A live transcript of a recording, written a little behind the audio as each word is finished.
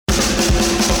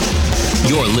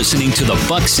You're listening to the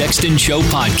Buck Sexton Show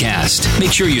podcast.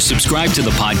 Make sure you subscribe to the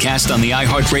podcast on the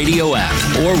iHeartRadio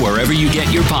app or wherever you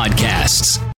get your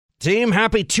podcasts. Team,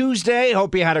 happy Tuesday.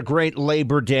 Hope you had a great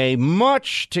Labor Day.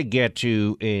 Much to get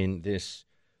to in this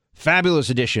fabulous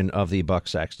edition of the Buck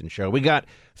Sexton Show. We got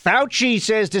Fauci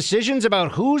says decisions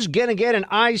about who's going to get an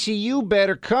ICU bed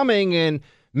are coming, and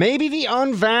maybe the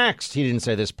unvaxxed, he didn't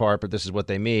say this part, but this is what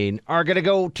they mean, are going to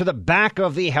go to the back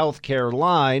of the healthcare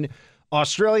line.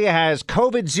 Australia has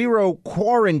COVID-0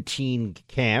 quarantine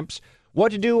camps.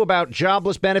 What to do about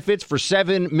jobless benefits for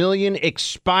 7 million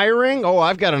expiring? Oh,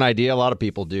 I've got an idea. A lot of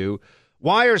people do.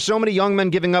 Why are so many young men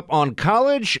giving up on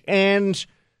college? And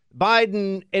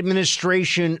Biden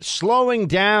administration slowing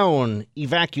down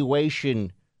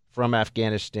evacuation from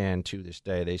Afghanistan to this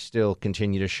day. They still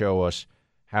continue to show us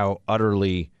how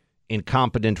utterly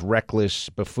incompetent, reckless,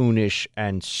 buffoonish,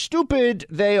 and stupid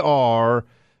they are.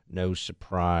 No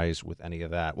surprise with any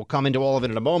of that. We'll come into all of it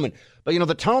in a moment. But,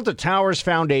 the Tunnel to Towers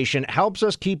Foundation helps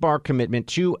us keep our commitment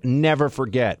to never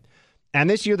forget. And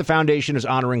this year, the foundation is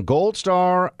honoring Gold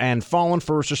Star and fallen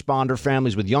first responder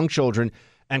families with young children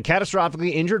and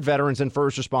catastrophically injured veterans and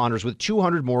first responders with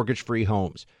 200 mortgage-free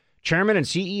homes. Chairman and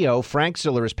CEO Frank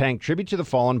Siller is paying tribute to the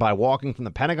fallen by walking from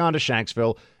the Pentagon to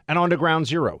Shanksville and on to Ground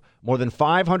Zero, more than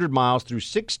 500 miles through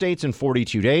 6 states in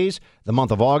 42 days, the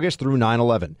month of August through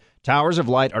 9/11. Towers of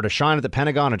light are to shine at the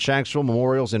Pentagon and Shanksville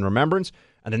memorials in remembrance,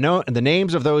 and the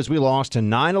names of those we lost to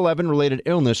 9/11-related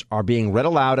illness are being read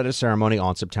aloud at a ceremony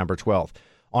on September 12th.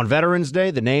 On Veterans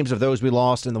Day, the names of those we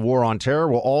lost in the War on Terror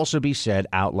will also be said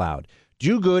out loud.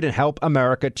 Do good and help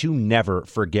America to never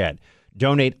forget.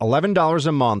 Donate $11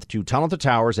 a month to Tunnel to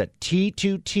Towers at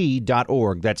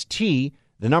T2T.org. That's T,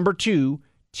 the number 2,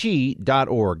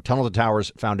 T.org. Tunnel to Towers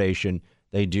Foundation.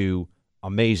 They do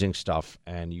amazing stuff,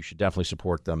 and you should definitely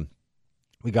support them.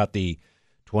 We got the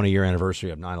 20-year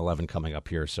anniversary of 9/11 coming up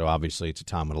here, so obviously it's a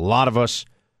time when a lot of us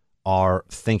are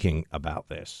thinking about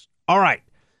this. All right.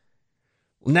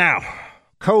 Now,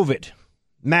 COVID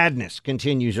madness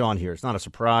continues on here. It's not a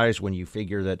surprise when you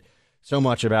figure that so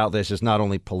much about this is not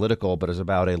only political, but is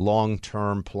about a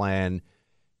long-term plan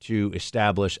to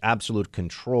establish absolute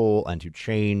control and to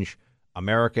change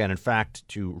America and, in fact,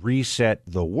 to reset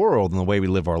the world and the way we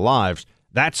live our lives.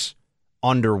 That's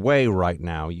underway right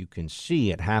now. You can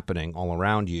see it happening all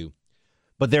around you.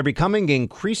 But they're becoming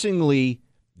increasingly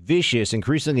vicious,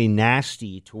 increasingly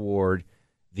nasty toward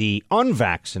the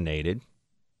unvaccinated.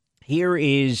 Here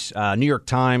is New York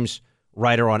Times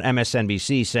writer on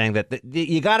MSNBC saying that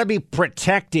you got to be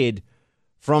protected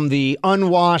from the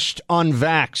unwashed,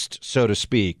 unvaxxed, so to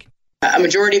speak. A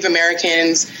majority of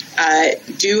Americans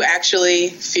do actually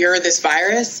fear this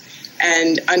virus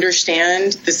and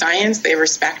understand the science. They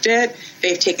respect it.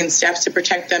 They've taken steps to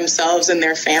protect themselves and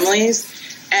their families,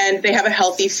 and they have a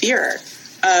healthy fear.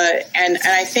 And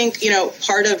I think,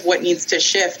 part of what needs to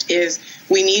shift is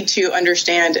we need to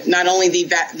understand not only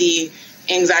the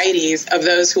anxieties of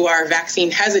those who are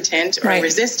vaccine hesitant or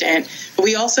resistant, but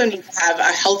we also need to have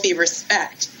a healthy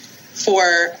respect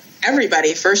for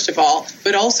everybody, first of all,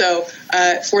 but also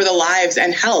for the lives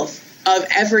and health of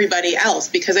everybody else,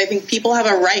 because I think people have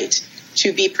a right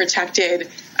to be protected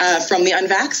from the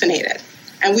unvaccinated.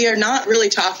 And we are not really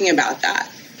talking about that.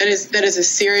 That is a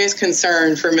serious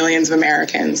concern for millions of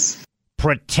Americans.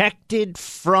 Protected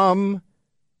from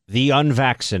the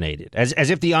unvaccinated, as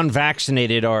if the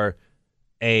unvaccinated are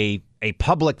a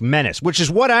public menace, which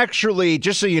is what actually,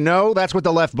 just so you know, that's what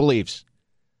the left believes.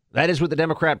 That is what the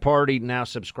Democrat Party now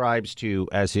subscribes to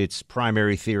as its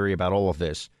primary theory about all of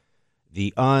this.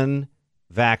 The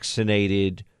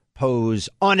unvaccinated pose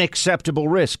unacceptable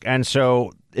risk. And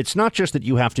so it's not just that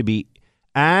you have to be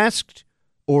asked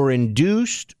or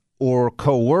induced or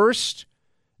coerced.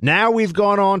 Now we've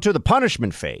gone on to the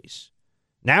punishment phase.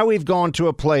 Now we've gone to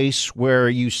a place where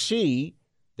you see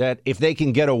that if they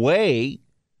can get away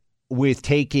with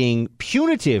taking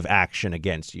punitive action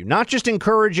against you, not just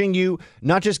encouraging you,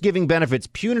 not just giving benefits,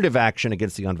 punitive action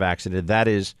against the unvaccinated, that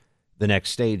is the next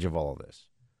stage of all of this.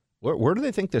 Where do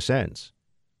they think this ends?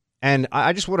 And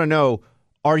I just want to know,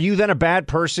 are you then a bad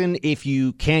person if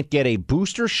you can't get a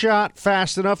booster shot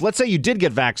fast enough? Let's say you did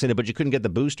get vaccinated, but you couldn't get the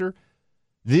booster.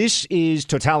 This is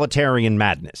totalitarian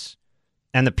madness.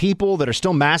 And the people that are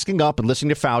still masking up and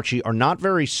listening to Fauci are not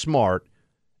very smart,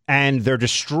 and they're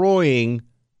destroying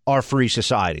our free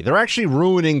society. They're actually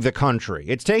ruining the country.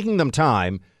 It's taking them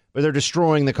time, but they're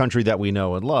destroying the country that we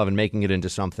know and love and making it into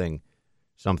something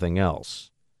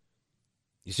else.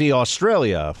 You see,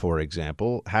 Australia, for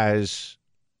example, has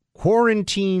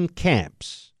quarantine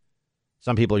camps.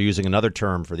 Some people are using another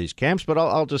term for these camps, but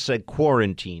I'll just say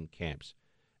quarantine camps.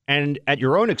 And at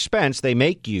your own expense, they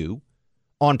make you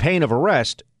on pain of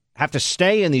arrest, have to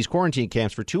stay in these quarantine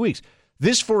camps for 2 weeks.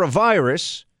 This for a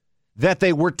virus that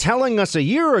they were telling us a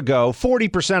year ago,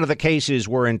 40% of the cases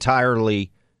were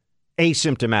entirely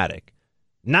asymptomatic.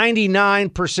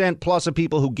 99% plus of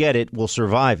people who get it will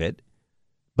survive it,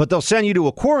 but they'll send you to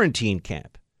a quarantine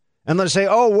camp. And they'll say,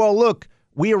 oh, well, look,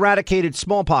 we eradicated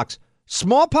smallpox.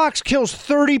 Smallpox kills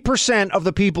 30% of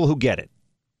the people who get it.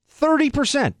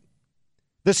 30%.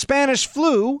 The Spanish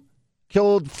flu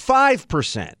killed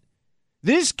 5%.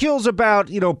 This kills about,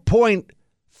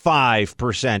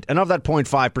 0.5%. And of that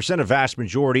 0.5%, a vast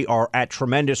majority are at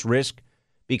tremendous risk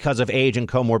because of age and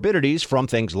comorbidities from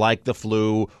things like the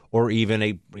flu or even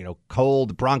a,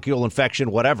 cold, bronchial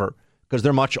infection, whatever, because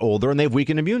they're much older and they have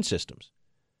weakened immune systems.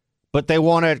 But they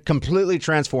want to completely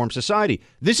transform society.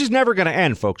 This is never going to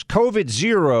end, folks.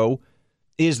 COVID-0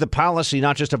 is the policy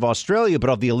not just of Australia, but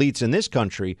of the elites in this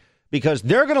country, because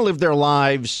they're going to live their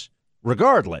lives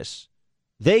regardless.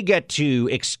 They get to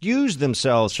excuse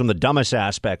themselves from the dumbest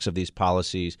aspects of these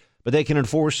policies, but they can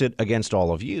enforce it against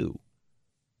all of you.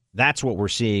 That's what we're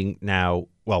seeing now.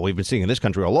 Well, we've been seeing in this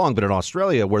country all along, but in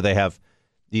Australia, where they have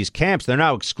these camps, they're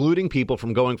now excluding people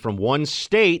from going from one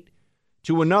state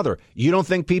to another. You don't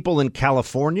think people in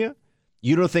California,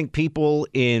 you don't think people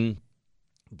in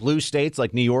blue states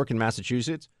like New York and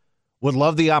Massachusetts would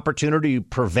love the opportunity to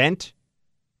prevent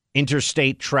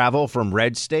interstate travel from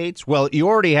red states? Well, you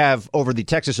already have, over the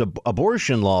Texas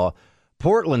abortion law,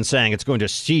 Portland saying it's going to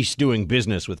cease doing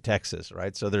business with Texas,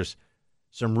 right? So there's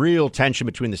some real tension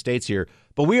between the states here.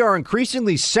 But we are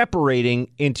increasingly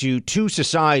separating into two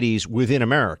societies within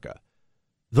America.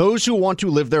 Those who want to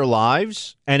live their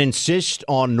lives and insist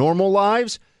on normal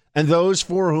lives, and those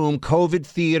for whom COVID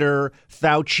theater,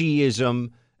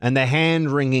 Fauciism, and the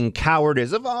hand-wringing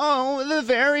cowardice of, the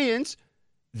variants,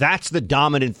 that's the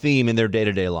dominant theme in their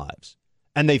day-to-day lives.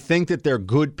 And they think that they're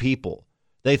good people.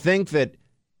 They think that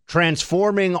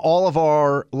transforming all of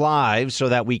our lives so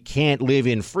that we can't live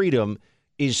in freedom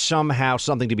is somehow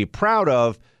something to be proud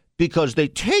of because they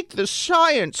take the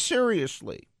science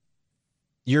seriously.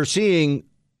 You're seeing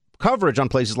coverage on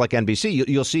places like NBC.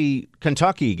 You'll see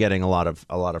Kentucky getting a lot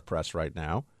of press right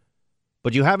now,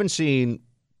 but you haven't seen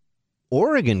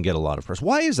Oregon get a lot of press.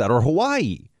 Why is that? Or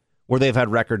Hawaii, where they've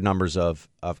had record numbers of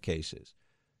cases.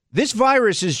 This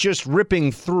virus is just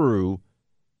ripping through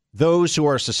those who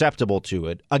are susceptible to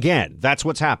it. Again, that's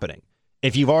what's happening.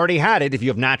 If you've already had it, if you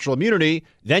have natural immunity,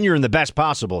 then you're in the best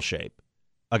possible shape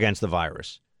against the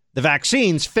virus. The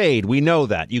vaccines fade. We know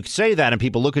that. You say that and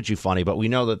people look at you funny, but we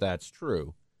know that that's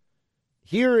true.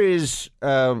 Here is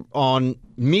on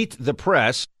Meet the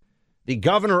Press, the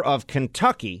governor of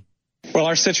Kentucky. Well,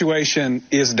 our situation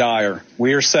is dire.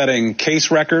 We are setting case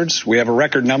records. We have a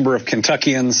record number of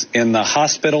Kentuckians in the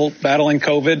hospital battling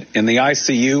COVID, in the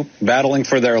ICU battling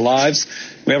for their lives.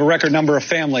 We have a record number of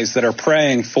families that are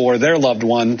praying for their loved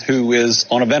one who is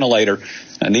on a ventilator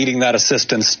and needing that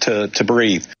assistance to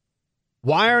breathe.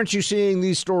 Why aren't you seeing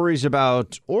these stories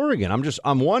about Oregon?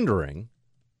 I'm wondering,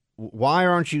 why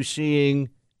aren't you seeing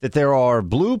that there are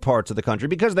blue parts of the country?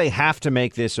 Because they have to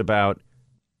make this about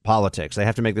politics. They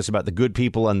have to make this about the good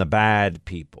people and the bad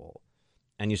people.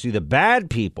 And you see, the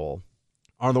bad people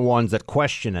are the ones that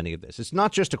question any of this. It's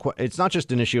not just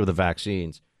an issue of the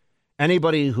vaccines.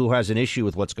 Anybody who has an issue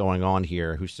with what's going on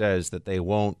here, who says that they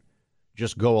won't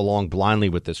just go along blindly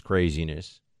with this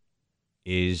craziness,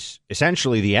 is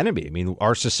essentially the enemy. I mean,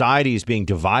 our society is being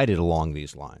divided along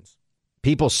these lines.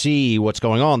 People see what's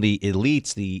going on. The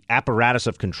elites, the apparatus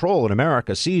of control in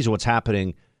America sees what's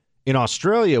happening in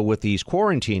Australia with these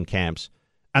quarantine camps,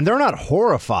 and they're not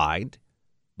horrified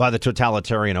by the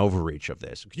totalitarian overreach of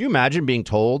this. Could you imagine being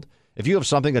told, if you have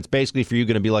something that's basically for you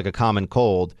going to be like a common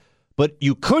cold, but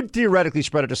you could theoretically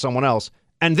spread it to someone else,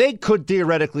 and they could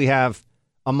theoretically have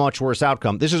a much worse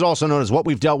outcome? This is also known as what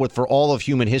we've dealt with for all of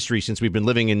human history since we've been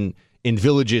living in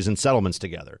villages and settlements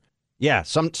together. Yeah,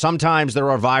 sometimes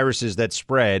there are viruses that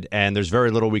spread, and there's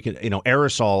very little we can,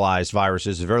 aerosolized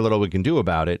viruses, there's very little we can do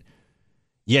about it.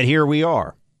 Yet here we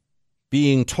are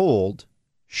being told,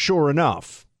 sure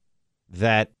enough,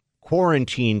 that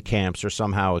quarantine camps are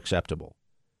somehow acceptable.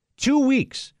 2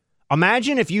 weeks.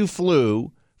 Imagine if you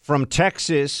flew from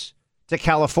Texas to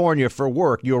California for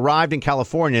work. You arrived in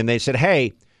California and they said,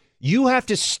 hey, you have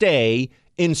to stay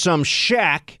in some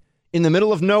shack in the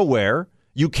middle of nowhere.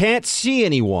 You can't see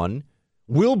anyone.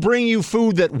 We'll bring you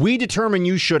food that we determine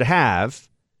you should have.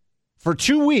 For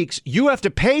 2 weeks, you have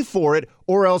to pay for it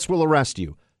or else we'll arrest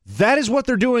you. That is what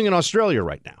they're doing in Australia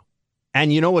right now.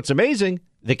 And you know what's amazing?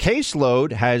 The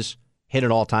caseload has hit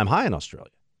an all-time high in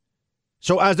Australia.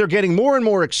 So as they're getting more and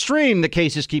more extreme, the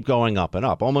cases keep going up and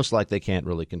up, almost like they can't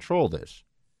really control this.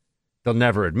 They'll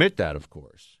never admit that, of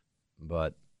course,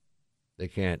 but they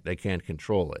can't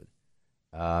control it.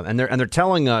 And they're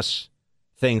telling us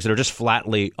things that are just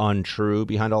flatly untrue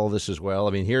behind all of this as well.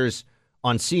 I mean, here's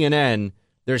on CNN,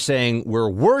 they're saying we're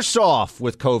worse off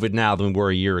with COVID now than we were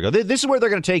a year ago. This is where they're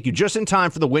going to take you just in time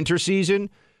for the winter season,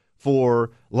 for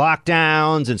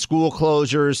lockdowns and school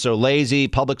closures. So lazy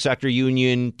public sector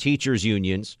union, teachers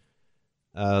unions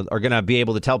are going to be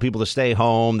able to tell people to stay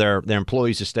home, their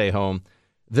employees to stay home.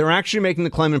 They're actually making the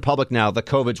claim in public now that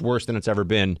COVID's worse than it's ever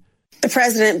been. The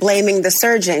president blaming the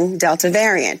surging Delta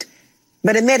variant.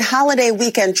 But amid holiday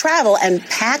weekend travel and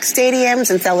packed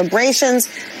stadiums and celebrations,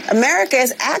 America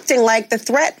is acting like the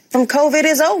threat from COVID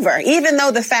is over, even though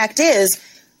the fact is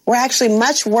we're actually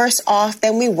much worse off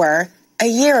than we were a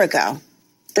year ago.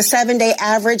 The 7-day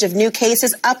average of new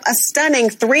cases up a stunning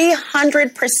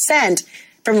 300%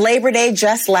 from Labor Day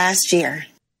just last year.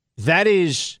 That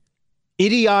is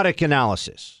idiotic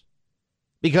analysis,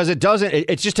 because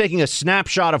it's just taking a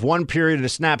snapshot of one period and a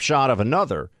snapshot of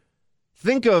another.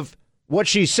 Think of what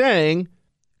she's saying,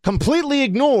 completely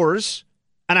ignores,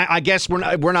 and I guess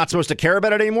we're not supposed to care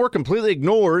about it anymore, completely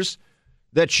ignores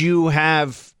that you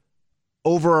have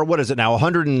over, what is it now,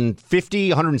 150,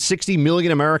 160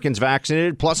 million Americans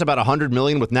vaccinated, plus about 100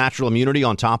 million with natural immunity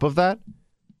on top of that.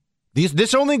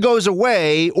 This only goes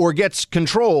away or gets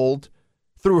controlled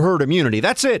through herd immunity.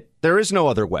 That's it. There is no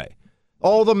other way.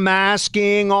 All the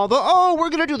masking, we're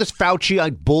going to do this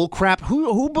Fauci bull crap.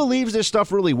 Who believes this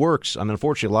stuff really works? I mean,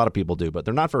 unfortunately, a lot of people do, but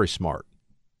they're not very smart.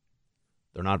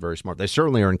 They're not very smart. They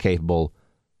certainly are incapable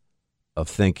of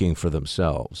thinking for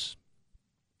themselves.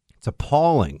 It's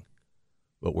appalling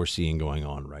what we're seeing going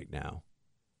on right now.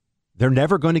 They're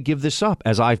never going to give this up,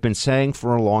 as I've been saying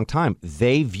for a long time.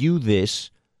 They view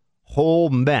this whole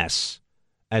mess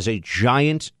as a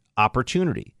giant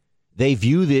opportunity. They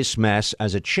view this mess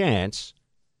as a chance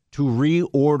to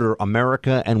reorder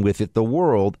America and with it the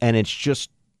world, and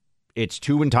it's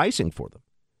too enticing for them.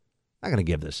 Not going to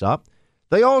give this up.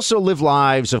 They also live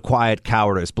lives of quiet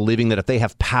cowardice, believing that if they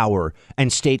have power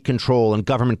and state control and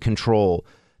government control,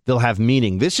 they'll have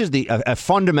meaning. This is a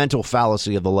fundamental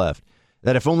fallacy of the left,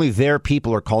 that if only their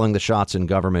people are calling the shots in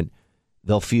government,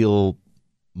 they'll feel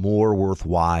more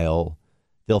worthwhile.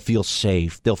 They'll feel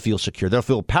safe. They'll feel secure. They'll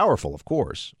feel powerful, of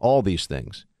course, all these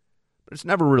things. But it's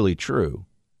never really true.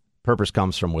 Purpose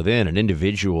comes from within. An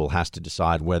individual has to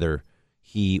decide whether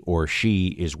he or she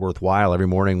is worthwhile every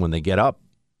morning when they get up.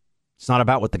 It's not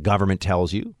about what the government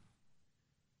tells you.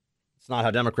 It's not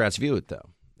how Democrats view it,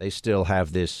 though. They still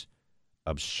have this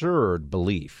absurd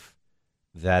belief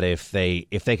that if they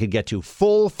could get to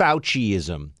full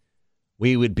Fauciism,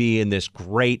 we would be in this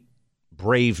great,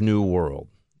 brave new world.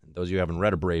 Those of you who haven't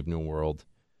read A Brave New World,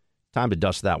 time to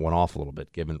dust that one off a little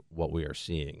bit, given what we are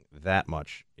seeing. That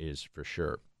much is for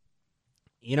sure.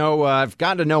 You know, I've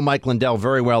gotten to know Mike Lindell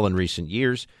very well in recent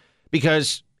years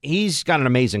because he's got an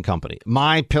amazing company.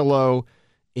 MyPillow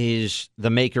is the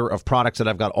maker of products that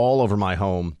I've got all over my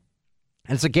home,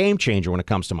 and it's a game changer when it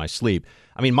comes to my sleep.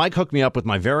 I mean, Mike hooked me up with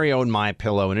my very own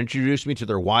MyPillow and introduced me to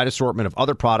their wide assortment of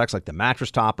other products like the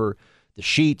mattress topper, the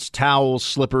sheets, towels,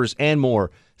 slippers, and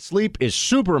more. Sleep is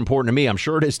super important to me. I'm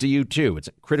sure it is to you, too. It's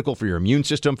critical for your immune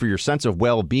system, for your sense of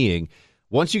well-being.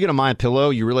 Once you get a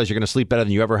MyPillow, you realize you're going to sleep better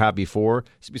than you ever have before. It's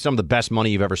going to be some of the best money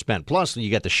you've ever spent. Plus,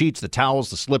 you get the sheets, the towels,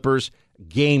 the slippers.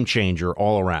 Game changer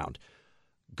all around.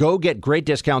 Go get great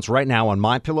discounts right now on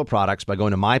MyPillow products by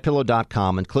going to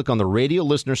MyPillow.com and click on the radio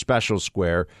listener specials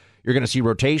square. You're going to see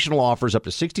rotational offers up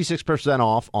to 66%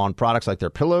 off on products like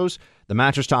their pillows, the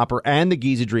mattress topper, and the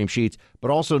Giza Dream sheets, but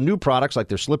also new products like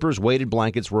their slippers, weighted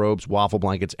blankets, robes, waffle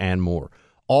blankets, and more.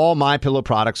 All MyPillow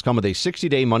products come with a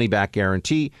 60-day money-back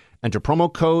guarantee. Enter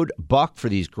promo code BUCK for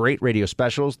these great radio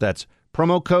specials. That's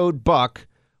promo code BUCK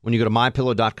when you go to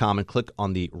MyPillow.com and click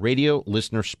on the radio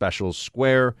listener specials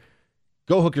square.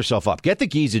 Go hook yourself up. Get the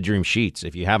Giza Dream sheets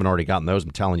if you haven't already gotten those.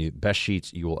 I'm telling you, best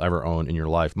sheets you will ever own in your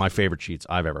life. My favorite sheets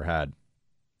I've ever had.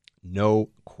 No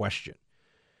question.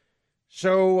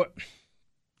 So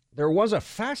there was a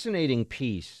fascinating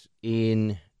piece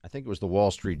in, I think it was the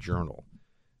Wall Street Journal,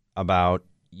 about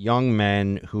young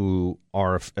men who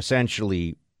are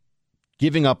essentially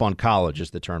giving up on college is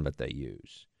the term that they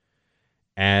use.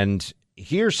 And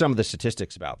here's some of the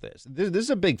statistics about this. This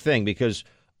is a big thing because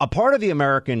a part of the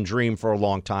American dream for a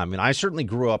long time, and I certainly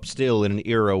grew up still in an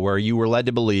era where you were led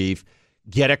to believe,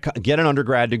 get an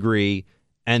undergrad degree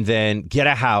and then get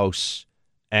a house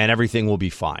and everything will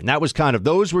be fine. That was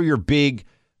those were your big,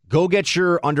 go get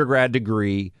your undergrad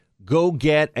degree, go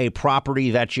get a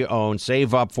property that you own,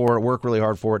 save up for it, work really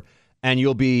hard for it, and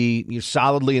you're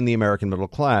solidly in the American middle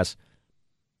class.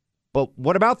 But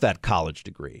what about that college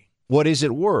degree? what is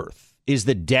it worth? Is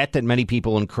the debt that many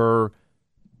people incur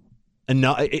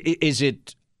enough? Is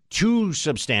it too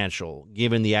substantial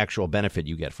given the actual benefit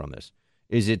you get from this?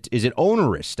 Is it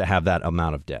onerous to have that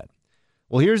amount of debt?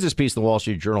 Well, here's this piece in the Wall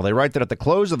Street Journal. They write that at the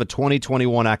close of the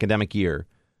 2021 academic year,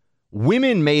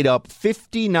 women made up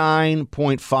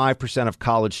 59.5% of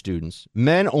college students,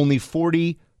 men only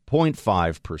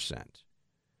 40.5%.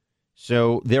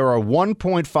 So there are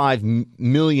 1.5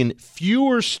 million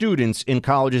fewer students in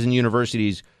colleges and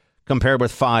universities compared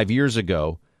with 5 years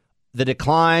ago. The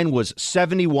decline was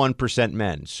 71%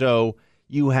 men. So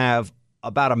you have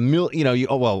about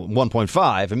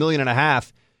 1.5 million and a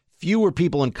half fewer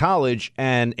people in college,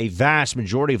 and a vast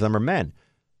majority of them are men.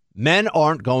 Men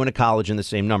aren't going to college in the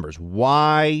same numbers.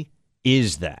 Why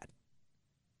is that?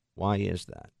 Why is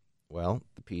that? Well,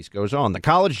 the piece goes on. The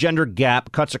college gender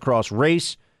gap cuts across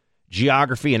race,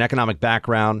 geography, and economic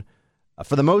background.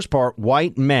 For the most part,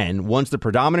 white men, once the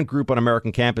predominant group on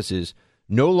American campuses,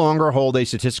 no longer hold a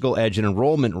statistical edge in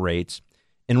enrollment rates.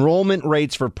 Enrollment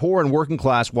rates for poor and working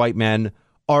class white men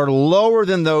are lower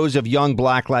than those of young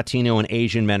Black, Latino, and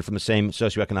Asian men from the same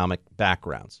socioeconomic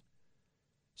backgrounds.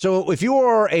 So if you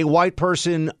are a white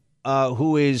person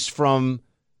who is from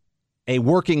a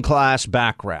working class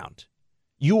background,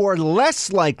 you are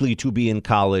less likely to be in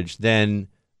college than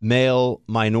male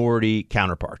minority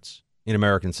counterparts in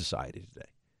American society today.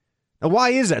 Now,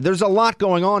 why is that? There's a lot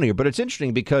going on here, but it's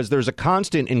interesting because there's a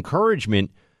constant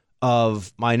encouragement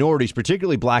of minorities,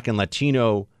 particularly Black and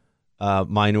Latino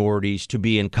minorities, to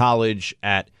be in college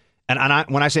when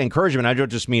I say encouragement, I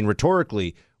don't just mean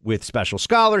rhetorically, with special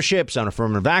scholarships and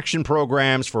affirmative action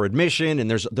programs for admission. And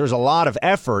there's a lot of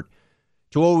effort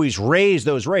to always raise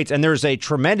those rates. And there's a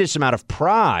tremendous amount of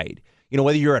pride. You know,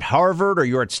 whether you're at Harvard or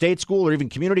you're at state school or even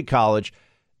community college,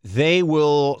 they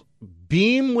will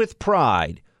beam with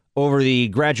pride over the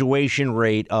graduation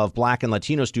rate of Black and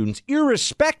Latino students,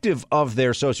 irrespective of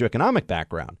their socioeconomic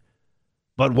background.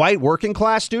 But white working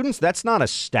class students, that's not a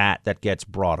stat that gets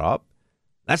brought up.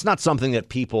 That's not something that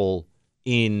people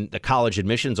in the college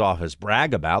admissions office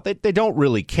brag about. They don't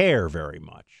really care very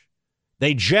much.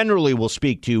 They generally will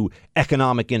speak to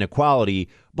economic inequality,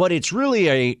 but it's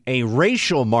really a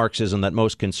racial Marxism that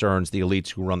most concerns the elites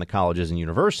who run the colleges and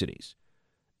universities.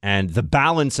 And the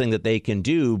balancing that they can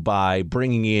do by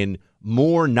bringing in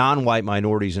more non-white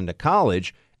minorities into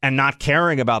college and not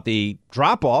caring about the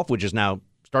drop-off, which is now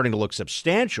starting to look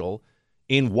substantial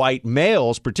in white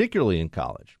males, particularly in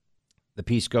college. The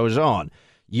piece goes on.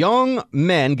 Young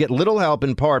men get little help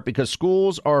in part because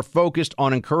schools are focused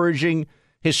on encouraging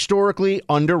historically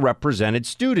underrepresented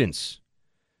students.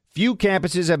 Few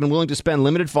campuses have been willing to spend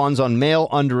limited funds on male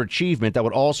underachievement that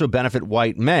would also benefit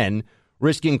white men,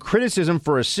 risking criticism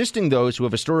for assisting those who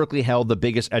have historically held the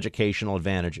biggest educational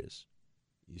advantages.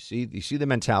 You see the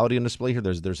mentality on display here?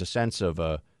 There's a sense of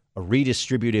a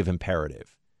redistributive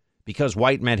imperative. Because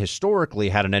white men historically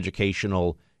had an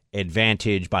educational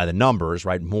advantage by the numbers,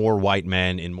 right? More white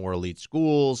men in more elite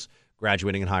schools,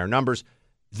 graduating in higher numbers.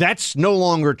 That's no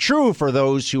longer true for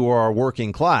those who are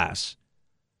working class.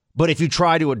 But if you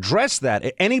try to address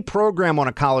that, any program on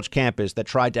a college campus that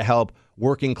tried to help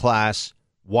working class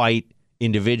white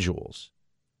individuals,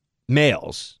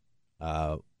 males,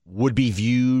 would be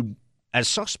viewed as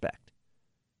suspect.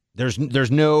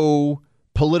 There's no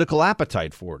political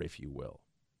appetite for it, if you will.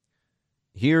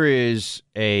 Here is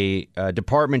a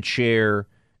department chair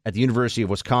at the University of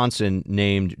Wisconsin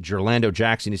named Gerlando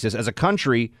Jackson. He says, as a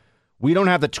country, we don't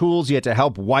have the tools yet to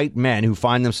help white men who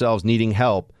find themselves needing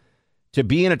help. To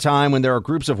be in a time when there are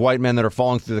groups of white men that are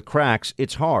falling through the cracks,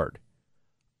 it's hard.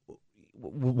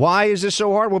 Why is this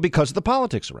so hard? Well, because of the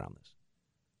politics around this.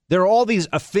 There are all these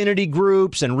affinity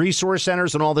groups and resource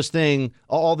centers and all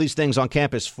these things on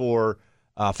campus for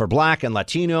Black and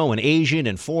Latino and Asian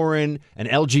and foreign and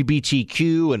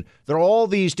LGBTQ. And there are all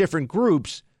these different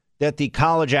groups that the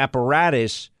college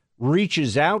apparatus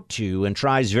reaches out to and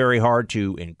tries very hard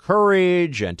to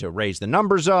encourage and to raise the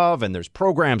numbers of. And there's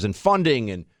programs and funding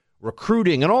and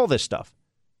recruiting and all this stuff.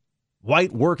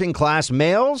 White working class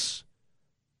males,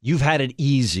 you've had it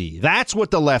easy. That's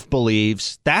what the left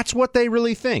believes. That's what they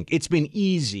really think. It's been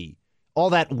easy.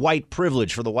 All that white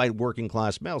privilege for the white working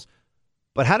class males.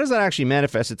 But how does that actually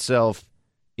manifest itself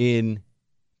in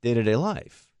day-to-day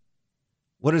life?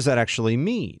 What does that actually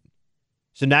mean?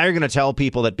 So now you're going to tell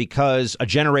people that because a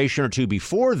generation or two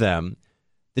before them,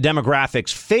 the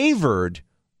demographics favored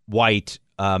white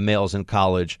males in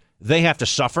college, they have to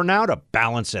suffer now to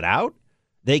balance it out?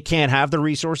 They can't have the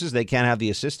resources. They can't have the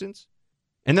assistance.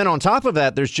 And then on top of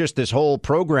that, there's just this whole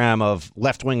program of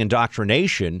left-wing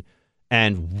indoctrination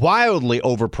and wildly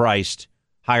overpriced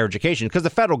higher education because the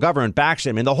federal government backs it.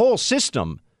 I mean, the whole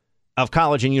system of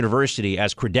college and university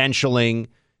as credentialing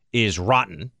is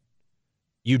rotten.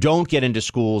 You don't get into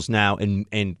schools now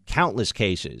in countless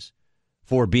cases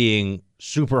for being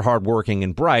super hardworking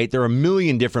and bright. There are a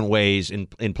million different ways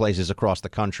in places across the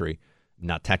country.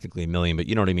 Not technically a million, but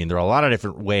you know what I mean? There are a lot of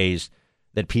different ways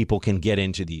that people can get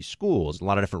into these schools, a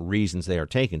lot of different reasons they are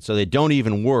taken. So they don't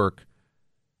even work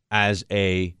as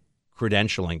a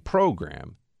credentialing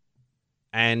program.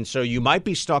 And so you might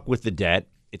be stuck with the debt.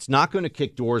 It's not going to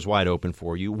kick doors wide open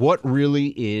for you. What really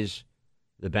is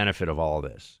the benefit of all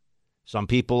of this? Some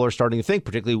people are starting to think,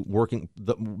 particularly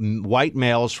white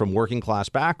males from working class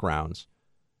backgrounds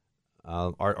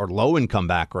or low income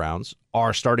backgrounds,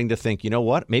 are starting to think, you know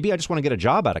what? Maybe I just want to get a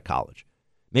job out of college.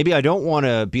 Maybe I don't want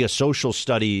to be a social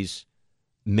studies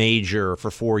major for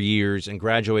 4 years and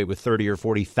graduate with $30,000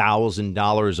 or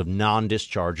 $40,000 of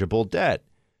non-dischargeable debt.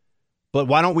 But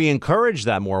why don't we encourage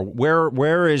that more?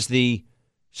 Where is the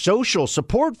social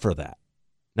support for that?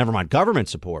 Never mind government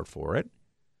support for it.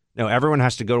 No, everyone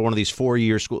has to go to one of these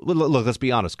 4-year schools. Look, let's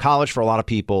be honest. College for a lot of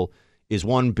people is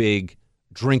one big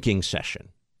drinking session.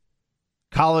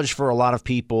 College for a lot of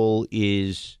people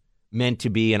is meant to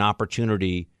be an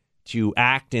opportunity to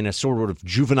act in a sort of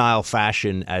juvenile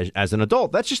fashion as an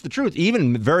adult. That's just the truth.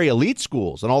 Even very elite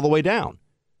schools and all the way down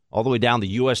the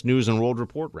U.S. News and World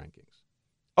Report rankings.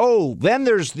 Oh, then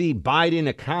there's the Biden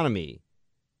economy.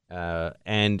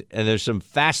 And there's some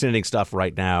fascinating stuff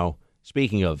right now,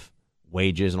 speaking of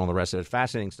wages and all the rest of it,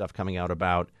 fascinating stuff coming out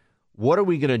about what are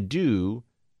we going to do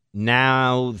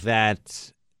now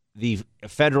that the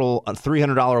federal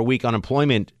 $300 a week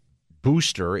unemployment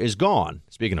booster is gone.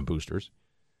 Speaking of boosters,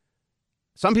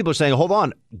 some people are saying, hold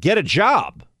on, get a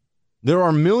job. There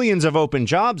are millions of open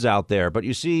jobs out there. But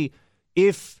you see,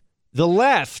 if the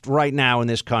left right now in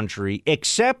this country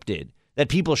accepted that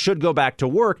people should go back to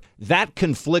work, that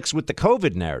conflicts with the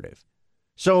COVID narrative.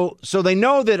 So they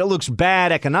know that it looks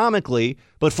bad economically,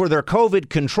 but for their COVID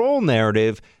control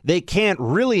narrative, they can't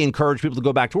really encourage people to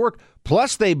go back to work.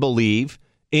 Plus, they believe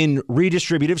in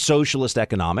redistributive socialist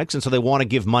economics, and so they want to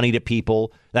give money to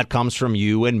people that comes from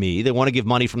you and me. They want to give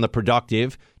money from the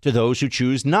productive to those who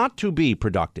choose not to be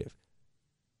productive.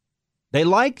 They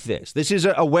like this. This is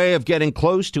a way of getting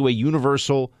close to a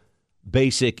universal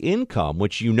basic income,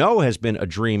 which you know has been a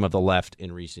dream of the left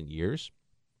in recent years.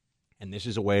 And this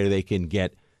is a way they can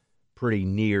get pretty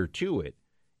near to it.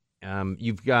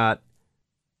 You've got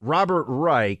Robert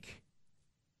Reich,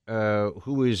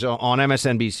 who is on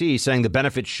MSNBC, saying the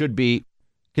benefits should be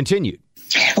continued.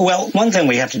 Well, one thing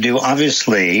we have to do,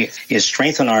 obviously, is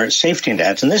strengthen our safety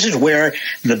nets. And this is where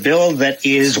the bill that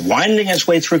is winding its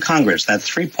way through Congress, that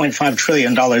 $3.5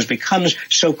 trillion, becomes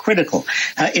so critical.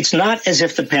 It's not as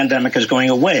if the pandemic is going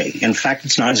away. In fact,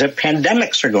 it's not as if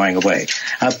pandemics are going away.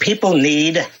 People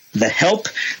need the help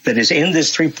that is in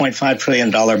this $3.5 trillion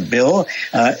bill.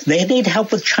 They need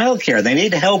help with childcare. They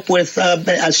need help with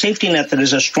a safety net that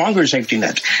is a stronger safety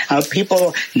net.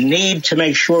 People need to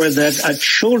make sure that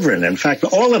children, in fact,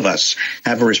 all of us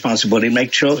have a responsibility to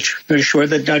make sure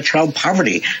that child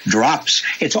poverty drops.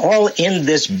 It's all in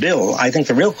this bill. I think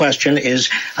the real question is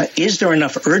there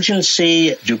enough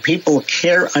urgency? Do people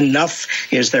care enough?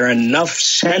 Is there enough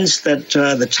sense that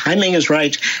the timing is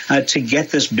right to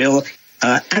get this bill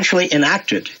actually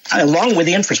enacted, along with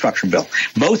the infrastructure bill?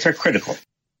 Both are critical.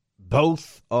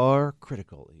 Both are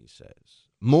critical, he says.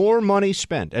 More money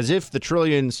spent, as if the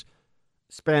trillions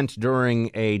spent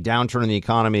during a downturn in the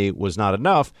economy was not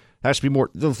enough. There has to be more.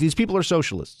 These people are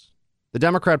socialists. The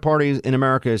Democrat Party in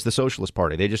America is the Socialist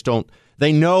Party. They just don't.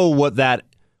 They know what that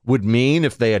would mean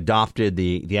if they adopted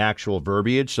the actual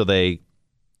verbiage, so they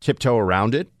tiptoe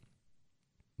around it.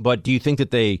 But do you think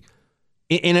that they,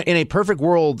 in a perfect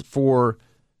world for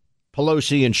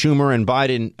Pelosi and Schumer and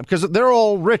Biden, because they're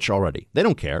all rich already, they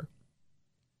don't care.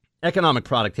 Economic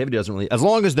productivity doesn't really, as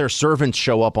long as their servants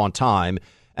show up on time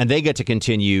and they get to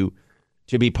continue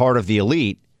to be part of the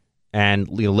elite and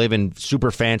live in super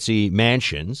fancy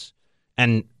mansions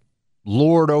and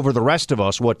lord over the rest of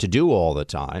us what to do all the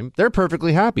time, they're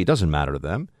perfectly happy. It doesn't matter to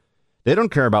them. They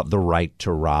don't care about the right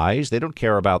to rise. They don't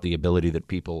care about the ability that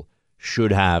people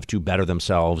should have to better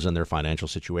themselves and their financial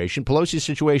situation. Pelosi's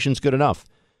situation is good enough.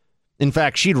 In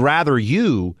fact, she'd rather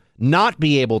you not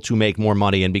be able to make more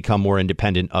money and become more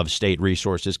independent of state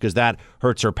resources because that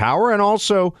hurts her power. And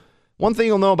also, one thing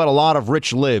you'll know about a lot of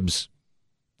rich libs,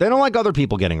 they don't like other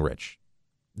people getting rich.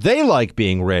 They like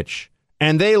being rich,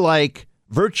 and they like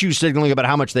virtue signaling about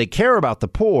how much they care about the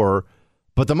poor.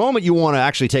 But the moment you want to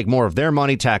actually take more of their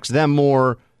money, tax them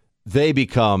more, they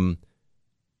become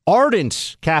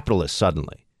ardent capitalists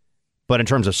suddenly. But in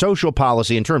terms of social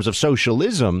policy, in terms of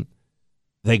socialism,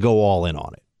 they go all in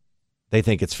on it. They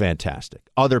think it's fantastic.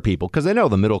 Other people, because they know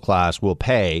the middle class will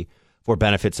pay for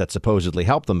benefits that supposedly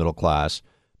help the middle class,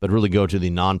 but really go to the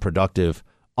non-productive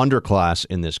underclass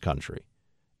in this country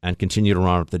and continue to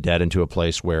run up the debt into a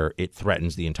place where it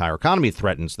threatens the entire economy, it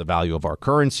threatens the value of our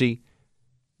currency.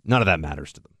 None of that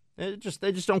matters to them.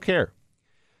 They just don't care.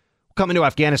 We'll come into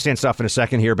Afghanistan stuff in a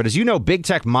second here, but as you know, big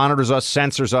tech monitors us,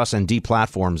 censors us, and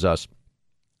deplatforms us.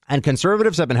 And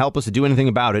conservatives have been helpless to do anything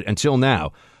about it until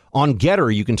now. On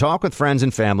Getter, you can talk with friends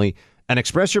and family and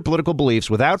express your political beliefs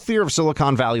without fear of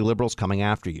Silicon Valley liberals coming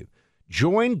after you.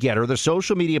 Join Getter, the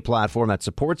social media platform that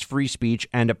supports free speech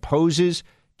and opposes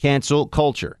cancel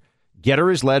culture.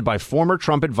 Getter is led by former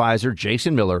Trump advisor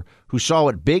Jason Miller, who saw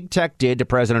what big tech did to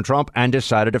President Trump and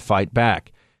decided to fight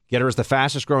back. Getter is the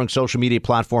fastest growing social media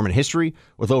platform in history,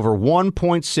 with over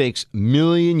 1.6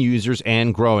 million users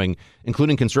and growing,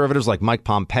 including conservatives like Mike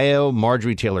Pompeo,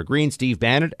 Marjorie Taylor Greene, Steve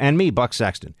Bannon, and me, Buck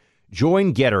Sexton.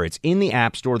 Join Getter. It's in the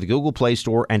App Store, the Google Play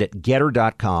Store, and at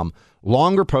Getter.com.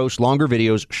 Longer posts, longer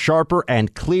videos, sharper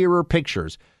and clearer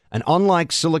pictures. And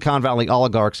unlike Silicon Valley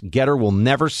oligarchs, Getter will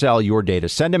never sell your data.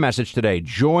 Send a message today.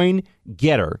 Join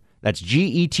Getter. That's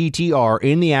Gettr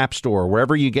in the App Store,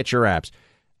 wherever you get your apps.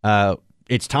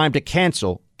 It's time to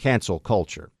cancel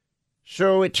culture.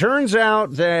 So it turns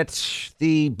out that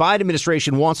the Biden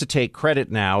administration wants to take credit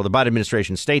now. The Biden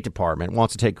administration State Department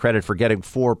wants to take credit for getting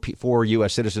four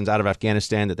U.S. citizens out of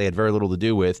Afghanistan that they had very little to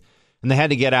do with, and they had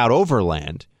to get out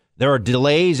overland. There are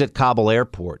delays at Kabul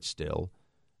airport still,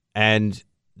 and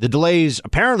the delays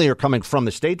apparently are coming from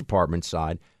the State Department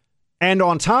side. And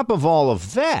on top of all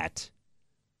of that,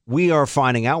 we are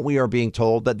being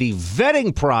told that the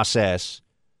vetting process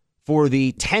for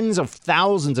the tens of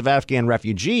thousands of Afghan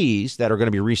refugees that are going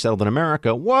to be resettled in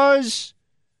America was,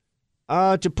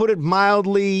 to put it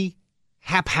mildly,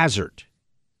 haphazard.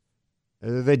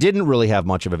 They didn't really have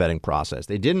much of a vetting process.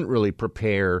 They didn't really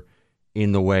prepare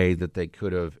in the way that they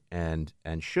could have and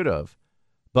should have.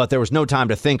 But there was no time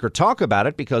to think or talk about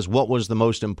it because what was the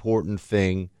most important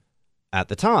thing at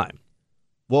the time?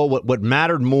 Well, what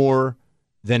mattered more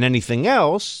than anything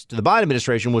else to the Biden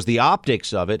administration was the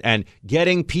optics of it, and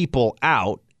getting people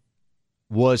out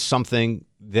was something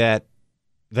that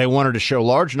they wanted to show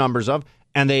large numbers of,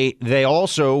 and they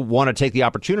also want to take the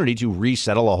opportunity to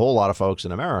resettle a whole lot of folks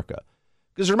in America.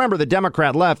 Because remember, the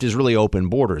Democrat left is really open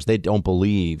borders. They don't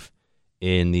believe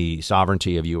in the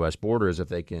sovereignty of U.S. borders. If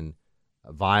they can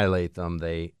violate them,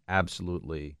 they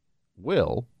absolutely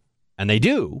will, and they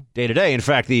do day to day. In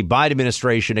fact, the Biden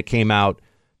administration, it came out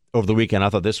over the weekend, I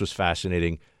thought this was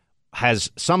fascinating, has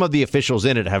some of the officials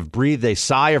in it have breathed a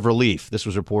sigh of relief. This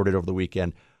was reported over the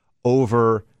weekend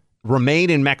over Remain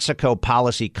in Mexico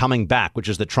policy coming back, which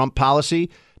is the Trump policy,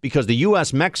 because the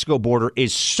U.S.-Mexico border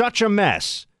is such a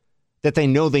mess that they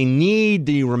know they need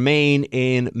the Remain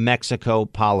in Mexico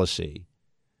policy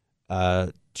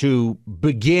to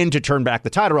begin to turn back the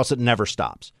tide, or else it never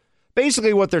stops.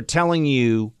 Basically, what they're telling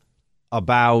you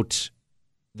about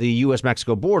the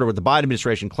U.S.-Mexico border, where the Biden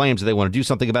administration claims that they want to do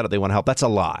something about it, they want to help, that's a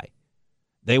lie.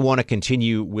 They want to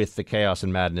continue with the chaos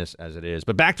and madness as it is.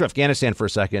 But back to Afghanistan for a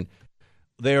second.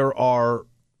 There are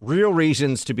real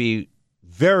reasons to be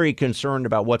very concerned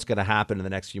about what's going to happen in the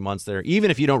next few months there, even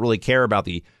if you don't really care about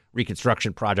the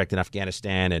reconstruction project in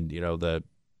Afghanistan and, the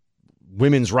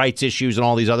women's rights issues and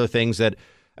all these other things that,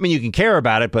 you can care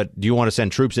about it, but do you want to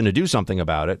send troops in to do something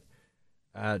about it?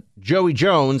 Joey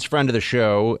Jones, friend of the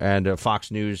show and a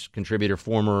Fox News contributor,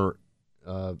 former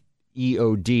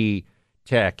EOD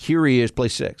tech, here he is, play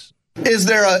 6. Is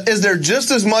there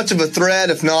just as much of a threat,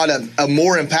 if not a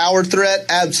more empowered threat?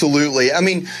 Absolutely.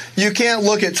 You can't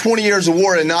look at 20 years of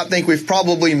war and not think we've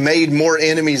probably made more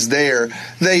enemies there.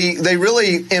 They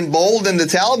really emboldened the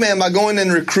Taliban by going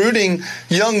and recruiting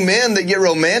young men that get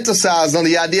romanticized on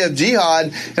the idea of jihad.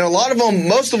 And a lot of them,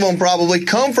 most of them probably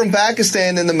come from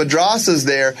Pakistan and the madrasas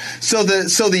there. So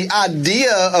the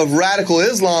idea of radical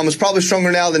Islam is probably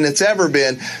stronger now than it's ever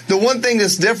been. The one thing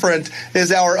that's different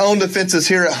is our own defenses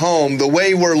here at home. The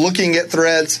way we're looking at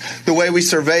threats, the way we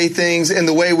survey things, and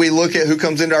the way we look at who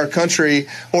comes into our country,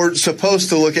 or supposed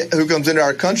to look at who comes into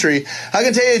our country. I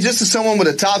can tell you, just as someone with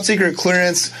a top secret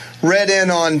clearance, read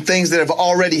in on things that have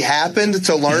already happened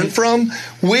to learn from,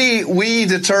 we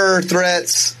deter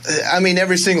threats,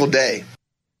 every single day.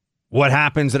 What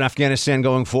happens in Afghanistan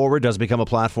going forward does become a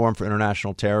platform for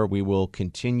international terror. We will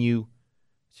continue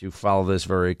to follow this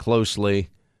very closely.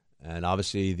 And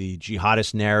obviously, the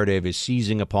jihadist narrative is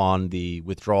seizing upon the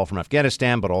withdrawal from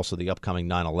Afghanistan, but also the upcoming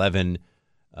 9/11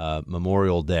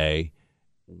 Memorial Day.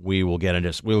 We will get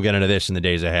into this in the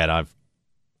days ahead.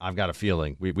 I've got a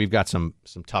feeling we've got some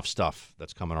tough stuff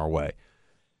that's coming our way.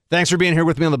 Thanks for being here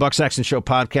with me on the Buck Sexton Show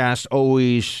podcast.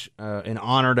 Always an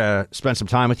honor to spend some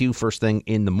time with you first thing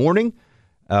in the morning.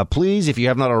 Please, if you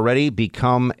have not already,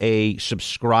 become a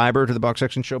subscriber to the Buck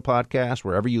Sexton Show podcast.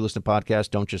 Wherever you listen to podcasts,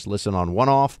 don't just listen on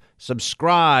one-off.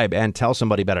 Subscribe and tell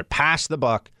somebody about it. Pass the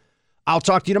buck. I'll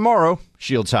talk to you tomorrow.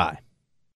 Shields high.